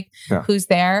looks like, who's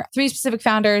there. 3 specific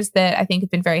founders that I think have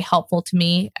been very helpful to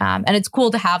me. And it's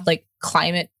cool to have like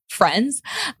climate friends.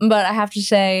 But I have to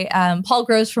say, Paul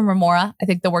Gross from Remora, I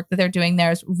think the work that they're doing there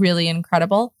is really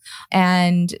incredible.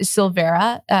 And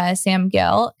Silvera, Sam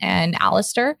Gill, and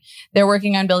Alistair, they're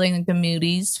working on building like the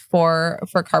Moody's for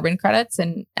carbon credits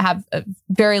and have a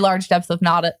very large depth of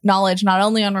knowledge, not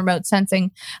only on remote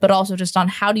sensing, but also just on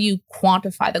how do you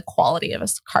quantify the quality of a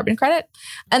carbon credit.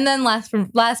 And then last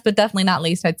but definitely not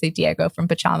least, I'd say Diego from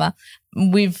Pachama.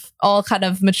 We've all kind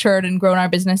of matured and grown our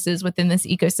businesses within this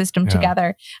ecosystem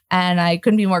together. And I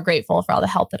couldn't be more grateful for all the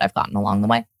help that I've gotten along the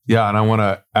way. Yeah. And I want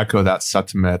to echo that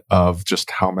sentiment of just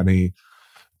how many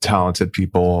talented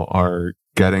people are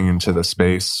getting into the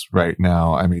space right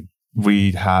now. I mean,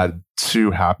 we had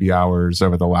 2 happy hours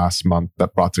over the last month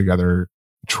that brought together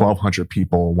 1,200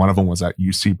 people. One of them was at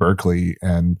UC Berkeley,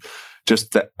 and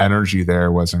just the energy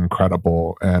there was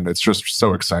incredible. And it's just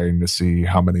so exciting to see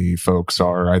how many folks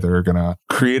are either going to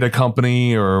create a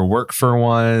company or work for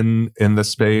one in the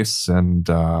space. And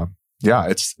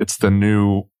it's the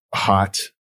new hot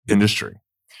industry.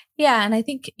 Yeah. And I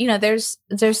think, there's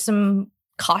some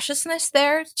cautiousness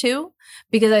there too,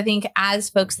 because I think as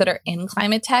folks that are in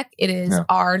climate tech, it is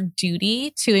our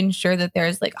duty to ensure that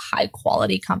there's like high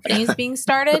quality companies being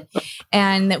started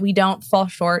and that we don't fall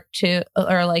short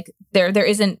or like there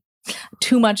isn't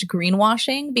too much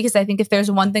greenwashing, because I think if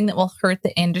there's one thing that will hurt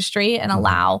the industry and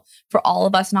allow for all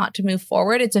of us not to move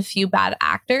forward, it's a few bad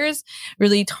actors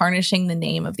really tarnishing the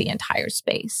name of the entire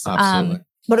space. Absolutely.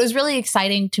 But it was really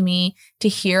exciting to me to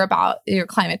hear about your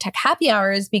climate tech happy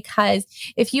hours, because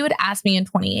if you had asked me in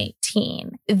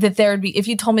 2018 that if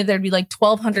you told me there'd be like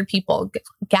 1,200 people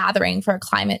gathering for a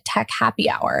climate tech happy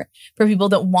hour for people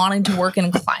that wanted to work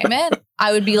in climate,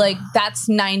 I would be like, that's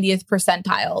 90th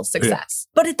percentile success.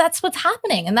 Yeah. But that's what's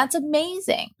happening. And that's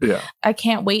amazing. Yeah. I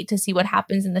can't wait to see what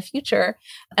happens in the future.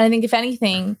 And I think if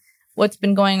anything, what's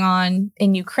been going on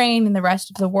in Ukraine and the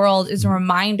rest of the world is a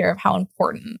reminder of how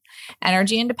important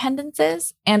energy independence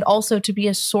is, and also to be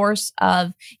a source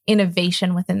of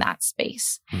innovation within that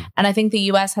space. And I think the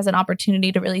US has an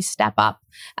opportunity to really step up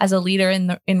as a leader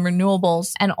in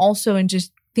renewables, and also in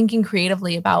just thinking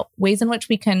creatively about ways in which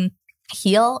we can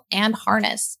heal and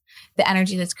harness the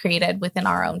energy that's created within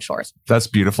our own shores. That's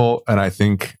beautiful. And I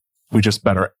think we just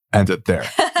better end it there.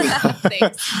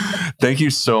 Thank you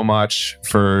so much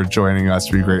for joining us.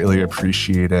 We greatly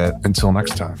appreciate it. Until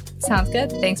next time. Sounds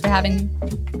good. Thanks for having me.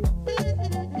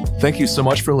 Thank you so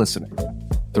much for listening.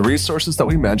 The resources that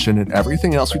we mentioned and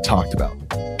everything else we talked about,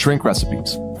 drink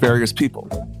recipes, various people,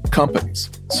 companies,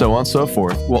 so on and so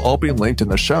forth, will all be linked in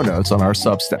the show notes on our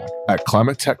Substack at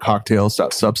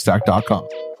climatetechcocktails.substack.com.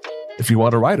 If you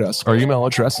want to write us, our email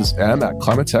address is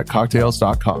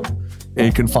m@climatetechcocktails.com. And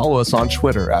you can follow us on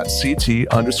Twitter at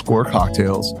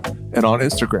CT_cocktails and on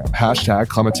Instagram,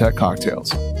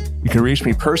 #ClimateTechCocktails. You can reach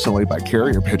me personally by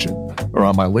carrier pigeon or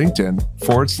on my LinkedIn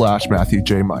 /Matthew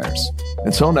J. Myers.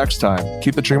 Until next time,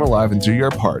 keep the dream alive and do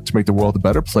your part to make the world a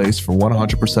better place for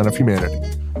 100% of humanity.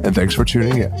 And thanks for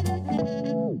tuning in.